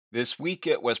This week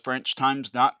at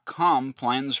WestBranchTimes.com,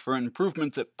 plans for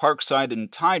improvements at Parkside and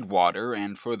Tidewater,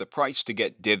 and for the price to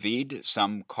get divvied,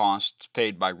 some costs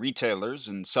paid by retailers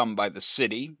and some by the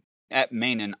city. At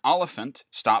Main and Oliphant,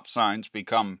 stop signs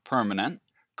become permanent.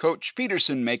 Coach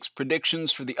Peterson makes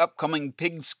predictions for the upcoming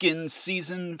pigskin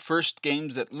season, first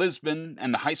games at Lisbon,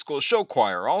 and the high school show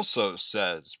choir also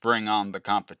says bring on the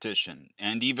competition,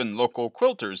 and even local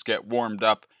quilters get warmed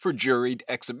up for juried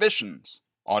exhibitions.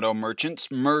 Auto merchants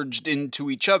merged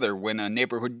into each other when a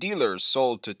neighborhood dealer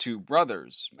sold to two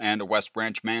brothers, and a West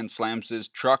Branch man slams his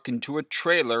truck into a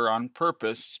trailer on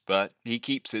purpose, but he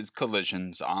keeps his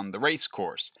collisions on the race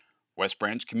course. West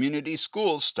Branch Community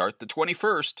Schools start the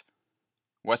 21st.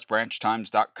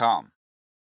 WestBranchTimes.com.